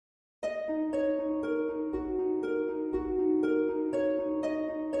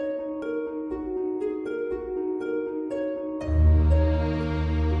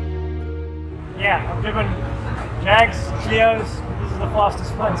yeah, I've driven Jags, Clios. This is the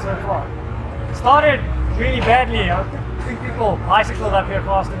fastest one so far. It started really badly. I think people bicycled up here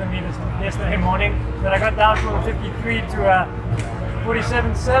faster than me this yesterday morning. But I got down from a 53 to a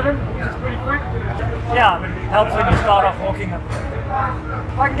 47.7, which is pretty quick. Yeah, but it helps when you start off walking up there.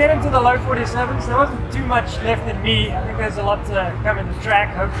 If I can get into the low 47s, there wasn't too much left in me. I think there's a lot to come in the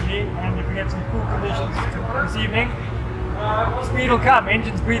track, hopefully, and if we get some cool conditions this evening, speed will come.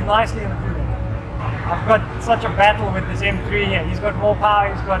 Engines breathe nicely in the cooler. I've got such a battle with this M3 here. He's got more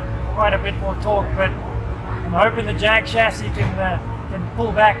power, he's got quite a bit more torque, but I'm hoping the Jag chassis can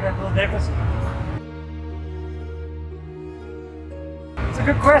pull back that little deficit. It's a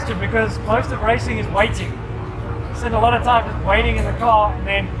good question because most of racing is waiting. I spend a lot of time just waiting in the car, and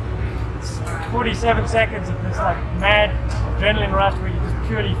then it's 47 seconds of this like mad adrenaline rush where you're just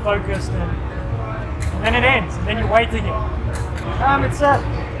purely focused, and then it ends, and then you wait again.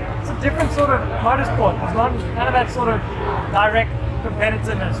 It's a different sort of motorsport. There's none of that sort of direct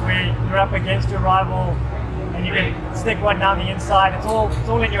competitiveness where you're up against your rival and you can stick one down the inside. It's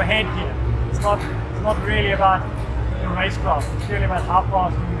all in your head here. It's not really about your racecraft. It's really about how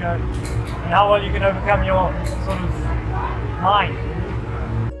fast you can go and how well you can overcome your sort of mind.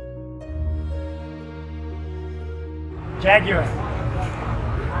 Jaguar.